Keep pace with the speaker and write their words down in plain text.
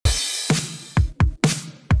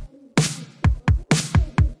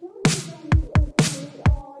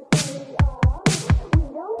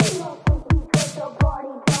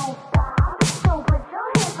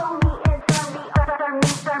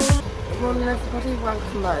everybody,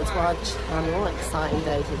 welcome back to our channel. Exciting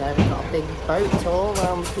day today. We've got a big boat tour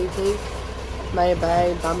around Phi Phi, May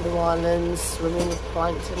Bay, Bamboo Islands, swimming with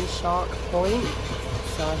plankton, Shark Point.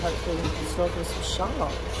 So hopefully we can snorkel some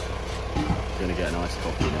sharks. We're going to get a nice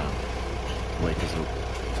coffee now. Wake us up.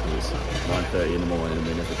 It's 9:30 in the morning and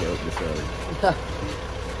we never get up this early.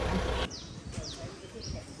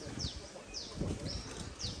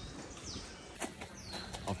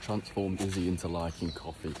 I've transformed Izzy into liking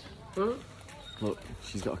coffee. Hmm? Look,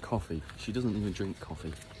 she's got a coffee. She doesn't even drink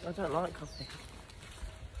coffee. I don't like coffee.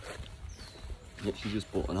 Yet she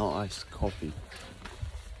just bought an iced coffee.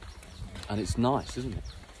 And it's nice, isn't it?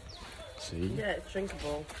 See? Yeah, it's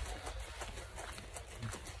drinkable.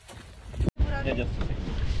 Yeah, just...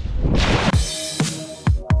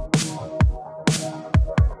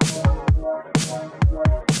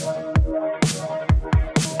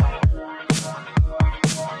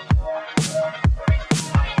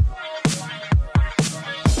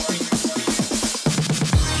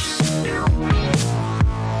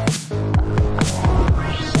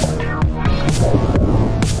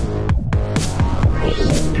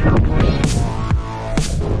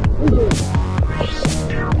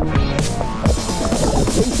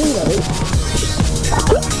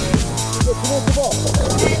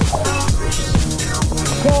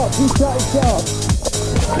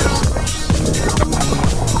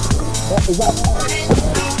 We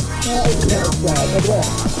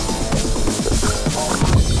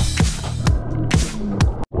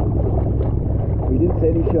didn't see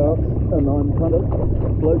any sharks, and I'm kind of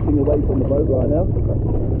floating away from the boat right now.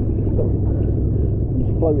 I'm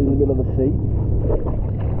just floating in the middle of the sea.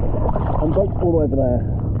 And the boat's all over there.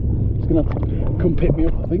 It's going to have to come pick me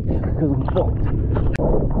up, I think, because I'm fucked.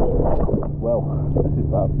 Well, this is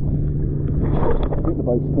bad. I think the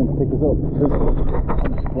boat's going to pick us up because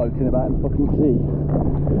I'm just floating about in the fucking sea.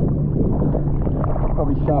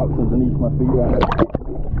 Probably sharks underneath my feet right now.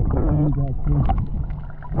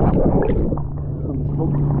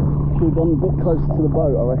 Should have gone a bit closer to the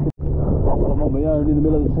boat, I reckon. I'm on my own in the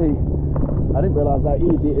middle of the sea. I didn't realise how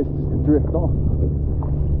easy it is just to drift off.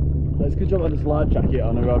 So it's a good job I had this life jacket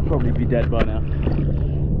on, or I'd probably be dead by now.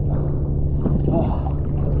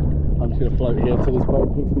 I'm just going to float here until this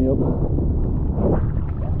boat picks me up.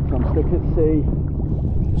 I'm stuck at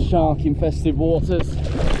sea, shark infested waters.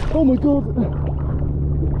 Oh my god!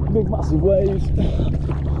 Big massive waves.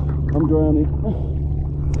 I'm drowning.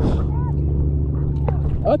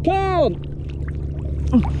 I can't!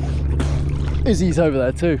 Izzy's over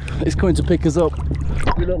there too. It's going to pick us up.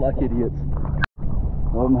 We look like idiots.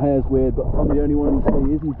 My hair's weird, but I'm the only one in the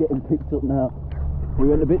sea. Izzy's getting picked up now. We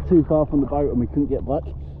went a bit too far from the boat and we couldn't get back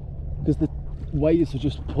because the waves were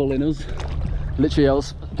just pulling us. Literally, I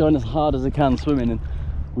was going as hard as I can swimming and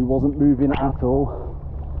we wasn't moving at all.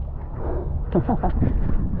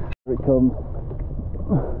 Here it comes.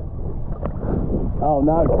 Oh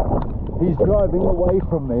no, he's driving away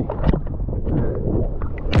from me.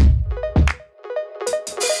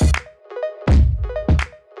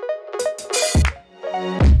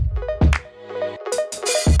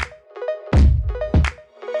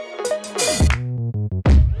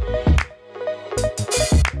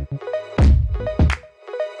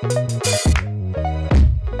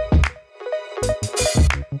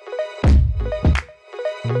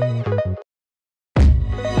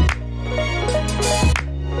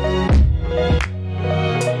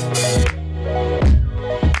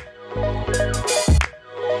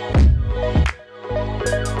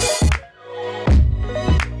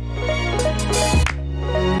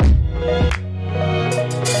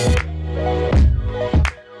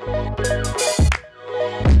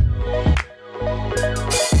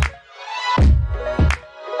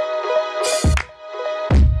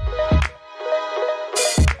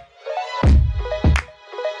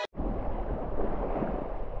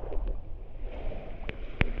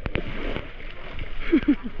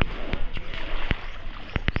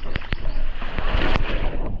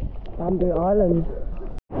 Bamboo Island.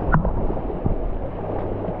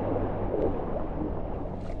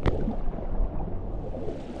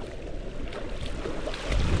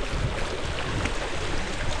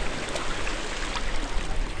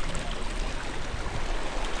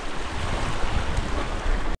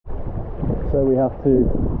 So we have to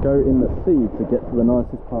go in the sea to get to the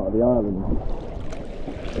nicest part of the island,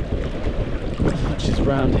 which is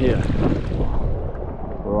round here.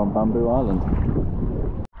 We're on Bamboo Island.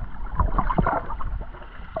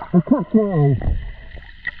 A cocktail!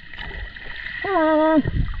 Ah!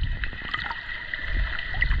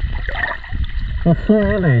 That's so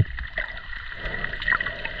early.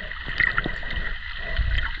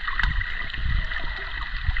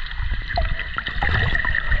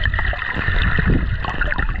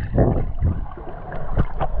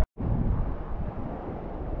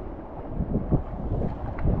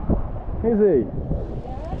 Is he?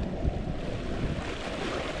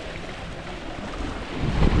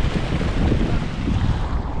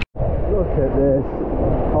 Look at this.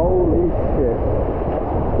 Holy shit.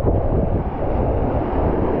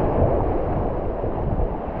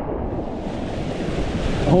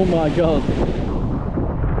 Oh my god.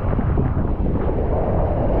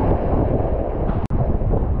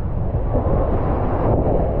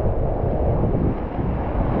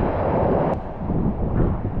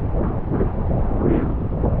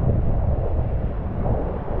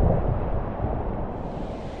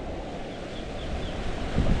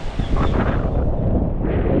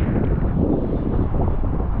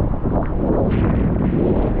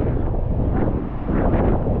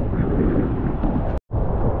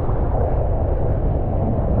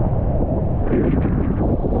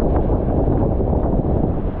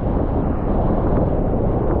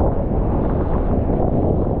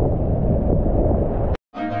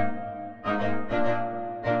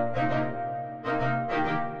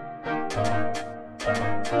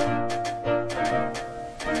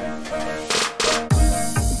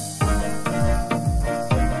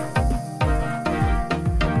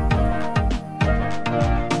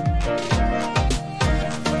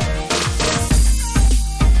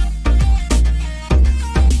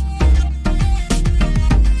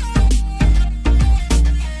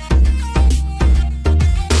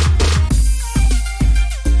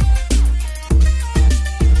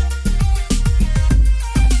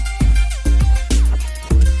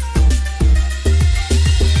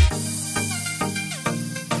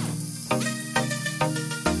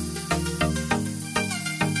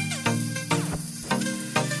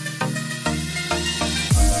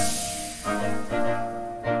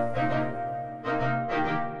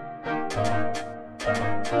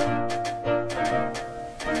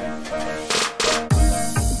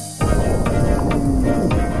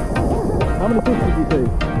 How many fish did you see?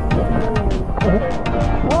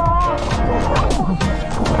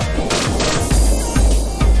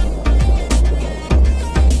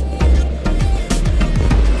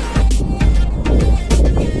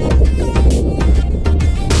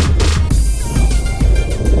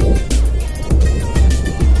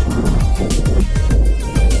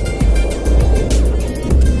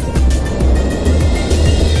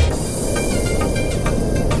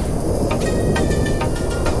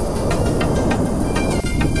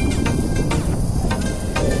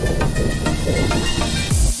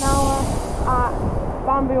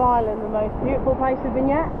 Island, the most beautiful place we've been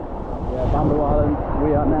yet? Yeah, Boattour Island.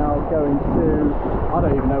 We are now going to, I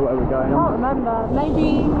don't even know where we're going. I can't remember.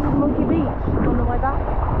 Maybe Monkey Beach on the way back.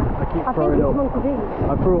 I keep I think throwing it's up. Monkey Beach.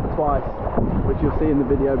 I threw up twice, which you'll see in the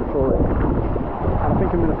video before this. And I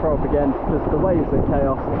think I'm going to throw up again because the waves are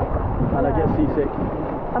chaos and I get seasick.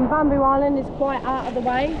 And Boattour Island is quite out of the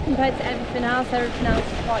way compared to everything else. Everything else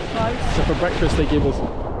is quite close. So for breakfast they give us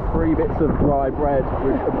 3 bits of dry bread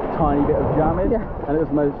with a tiny bit of jam in, and it was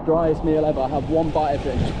the most driest meal ever. I had one bite of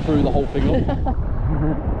it and just threw the whole thing up.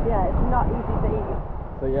 Yeah, it's not easy to eat.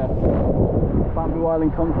 So yeah, Boattour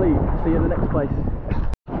Island complete. See you in the next place.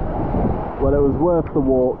 Well, it was worth the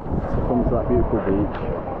walk to come to that beautiful beach.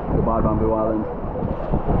 Goodbye Boattour Island.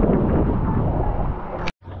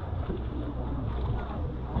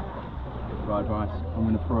 Fried rice. I'm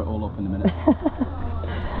going to throw it all up in a minute.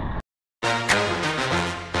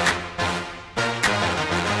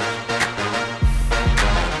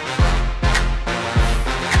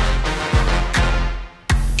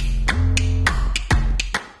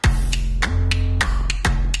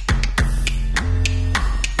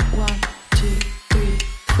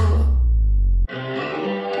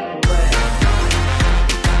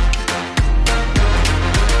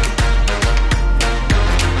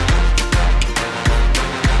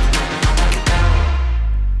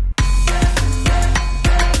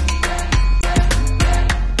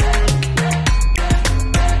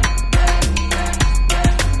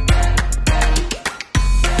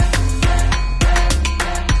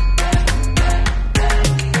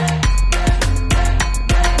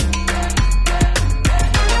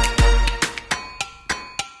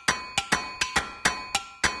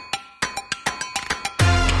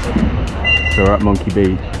 So we're at Monkey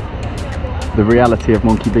Beach. The reality of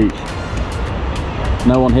Monkey Beach.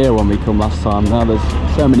 No one here when we come last time. Now there's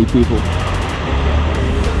so many people.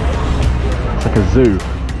 It's like a zoo.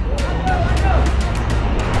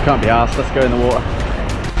 Can't be arsed, let's go in the water.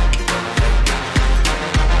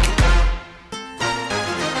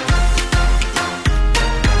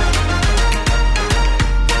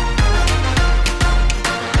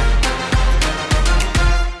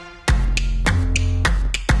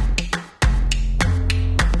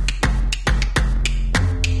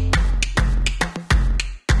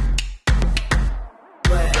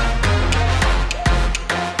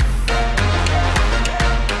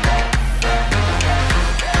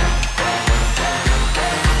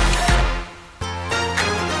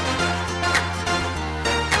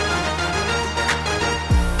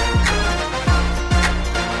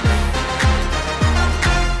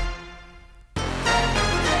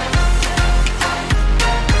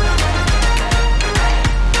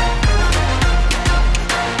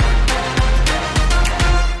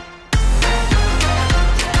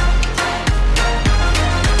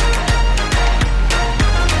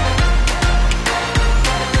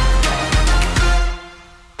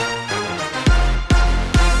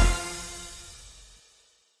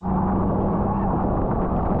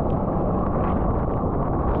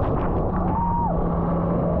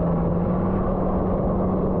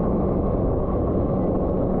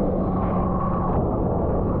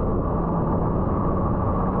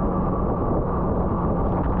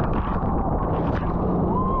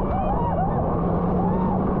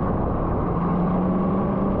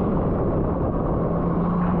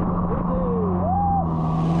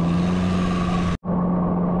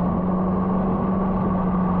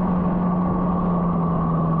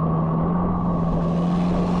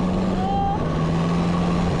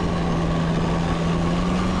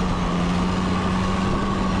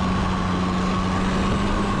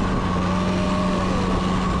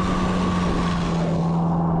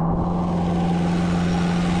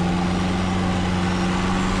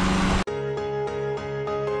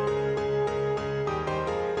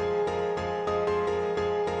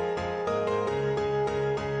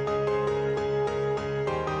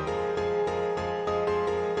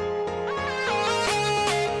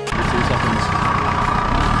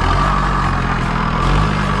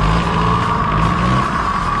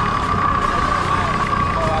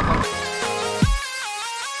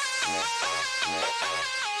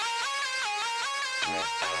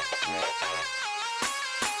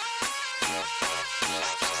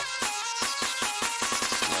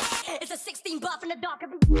 16 buff in the dark.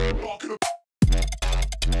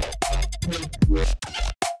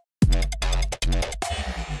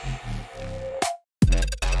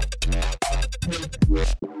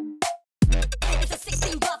 It's a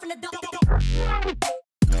 16 buff in the dark.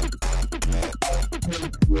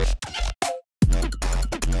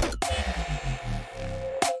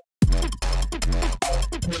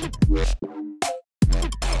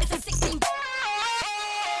 It's a 16 buff.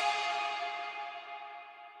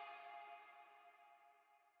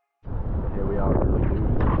 Here we are at the lagoon.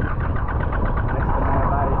 Next to Maya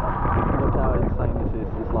Bay. Look how insane this is.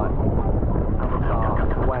 It's like Avatar,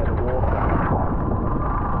 the way of the water.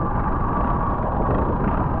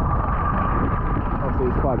 Obviously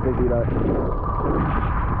it's quite busy though.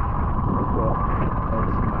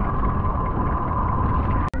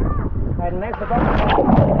 And next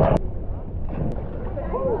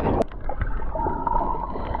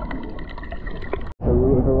So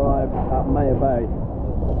we've arrived at Maya Bay.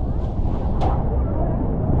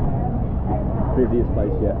 Busiest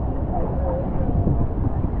place yet.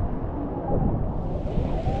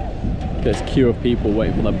 There's a queue of people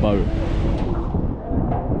waiting for their boat.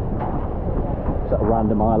 It's at a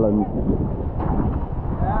random island.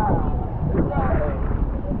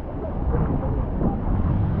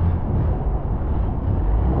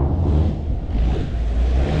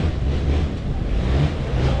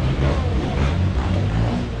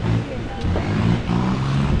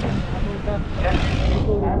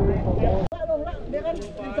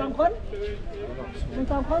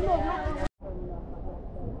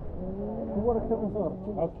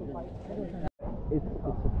 It's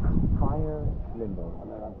a fire limbo.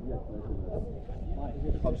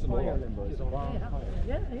 It's fire limbo. It's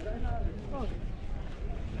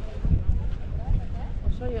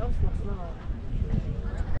I'll show you else last night.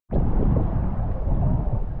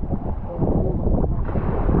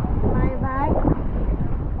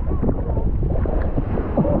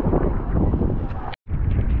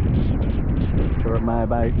 We're at Maya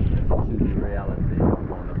Bay. This is the reality of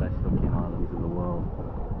one of the best looking islands in the world.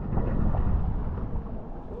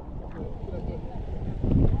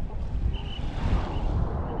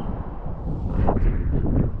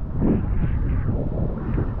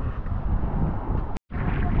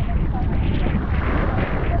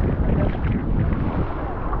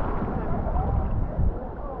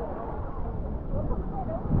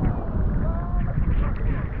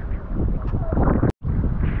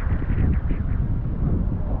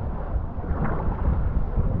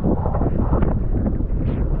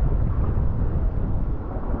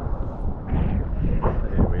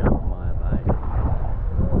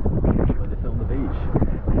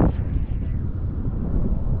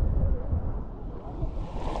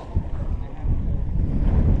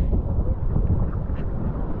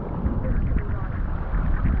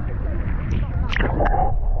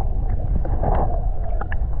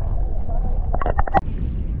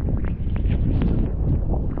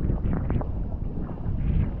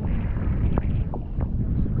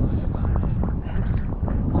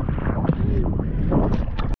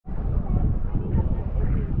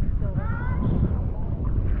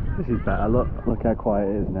 This is better, look how quiet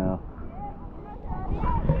it is now.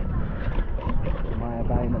 Maya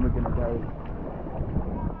Bay, and then we're going to go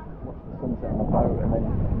watch the sunset on the boat and then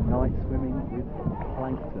night swimming with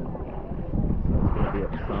plankton. So it's going to be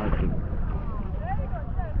exciting.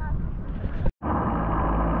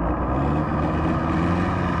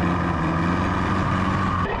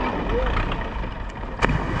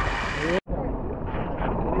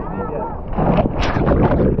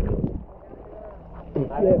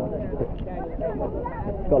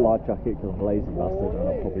 Got a life jacket because I'm a lazy bastard and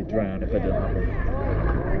I'll probably drown if I didn't have it.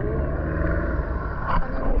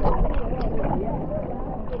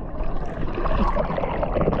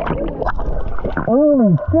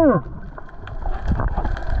 Holy shit!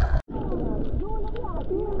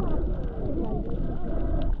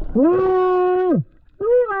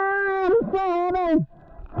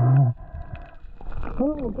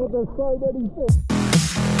 Oh god, there's so many fish!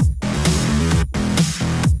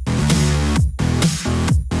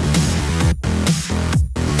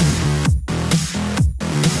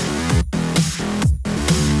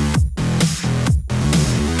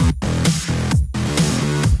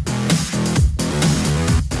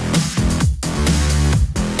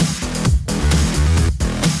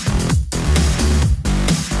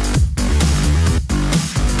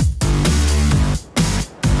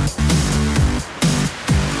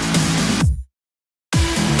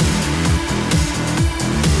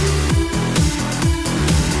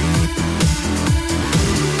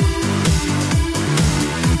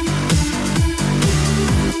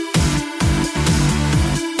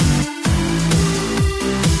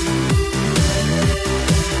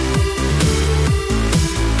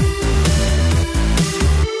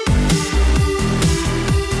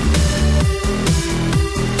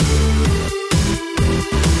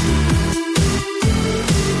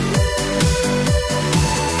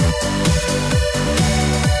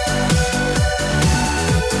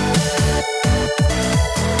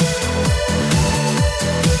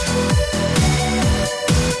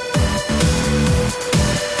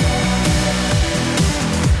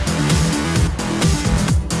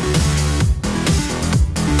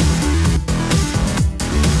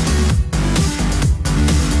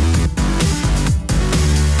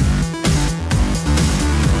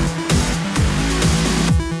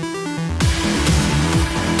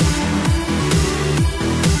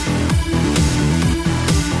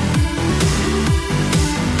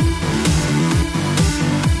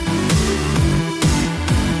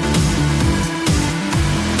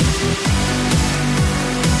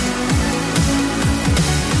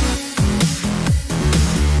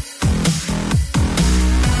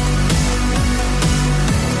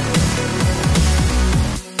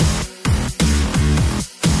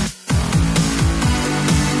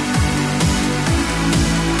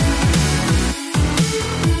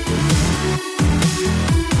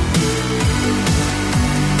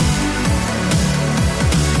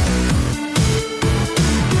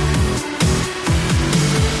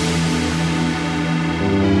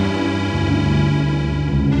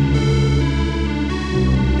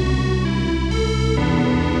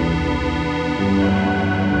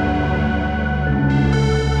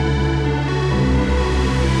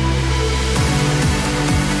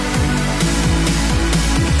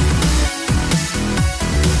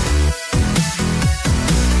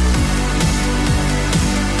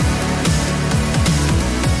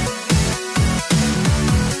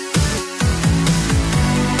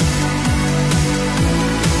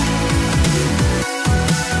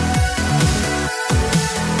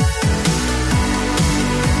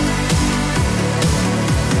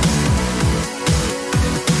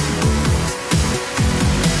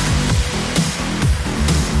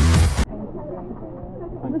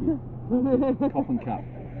 Cop and cap.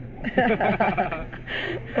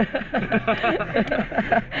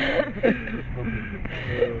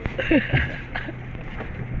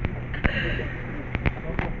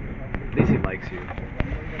 At least he likes you.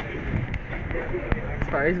 As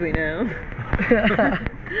far as we know.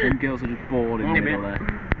 Them girls are just bored in the middle there.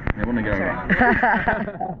 They want to go around.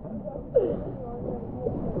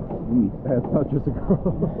 That's not just a girl.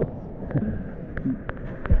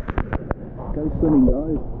 Go swimming,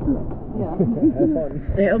 guys.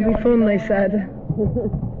 It'll be fun, they said.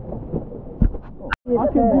 I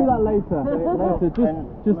can do that later.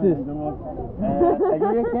 Just this.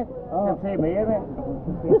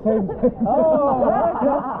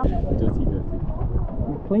 Dirty.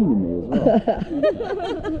 You're cleaning me as well.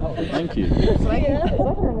 Oh, thank you. It's like you're in a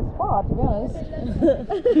spa, to be honest.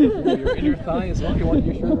 Your inner thigh as well. You want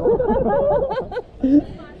your shirt on?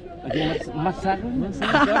 Again, massage.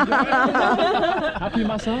 Happy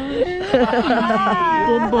massage.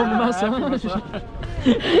 Bum bum massage.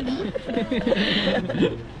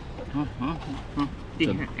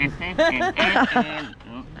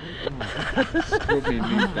 Scrubbing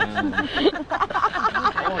me down.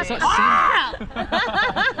 Oh, it's that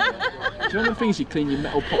do you know the things you clean your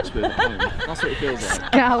metal pots with at home? That's what it feels like.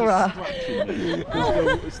 Scourer.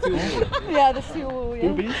 Still Yeah, the steel wool, yeah.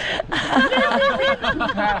 boobies.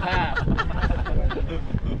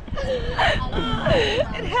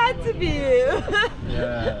 It had to be you.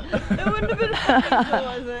 Yeah. It wouldn't have been fun,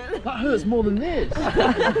 was it? That hurts more than this.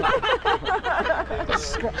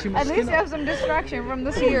 Scratching my At skin least you off. have some distraction from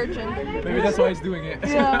the sea urchin. Maybe that's why he's doing it.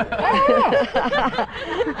 Yeah.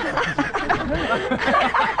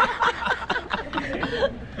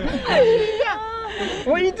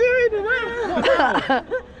 What are you doing?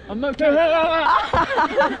 I'm okay.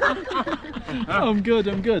 I'm good.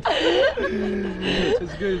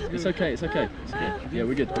 It's good. It's okay. Yeah,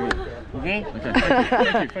 we're good. Okay. Okay.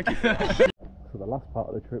 Thank you. So the last part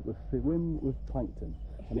of the trip was swim with plankton,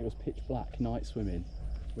 and it was pitch black night swimming.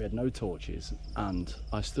 We had no torches, and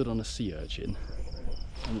I stood on a sea urchin.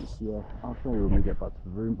 And it's I'll show you when we get back to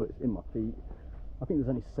the room, but it's in my feet. I think there's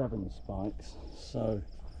only 7 spikes, so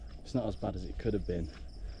it's not as bad as it could have been.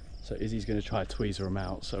 So Izzy's going to try to tweezer them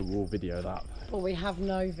out, so we'll video that. Well, we have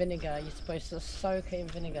no vinegar. You're supposed to soak it in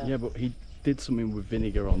vinegar. Yeah, but he did something with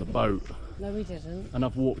vinegar on the boat. No, we didn't. And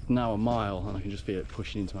I've walked now a mile and I can just feel it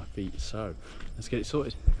pushing into my feet, so let's get it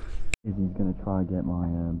sorted. Izzy's going to try and get my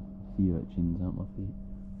sea urchins out my feet.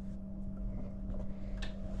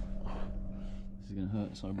 This is going to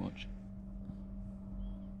hurt so much.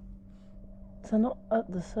 They're not at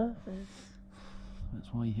the surface. That's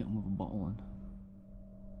why you hit them with a bottle then.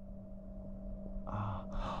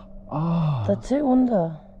 Ah. They're too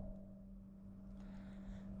under.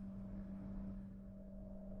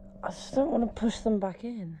 I just don't want to push them back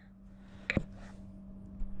in.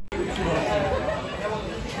 Okay,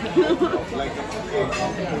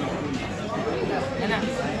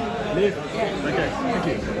 thank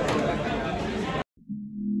you.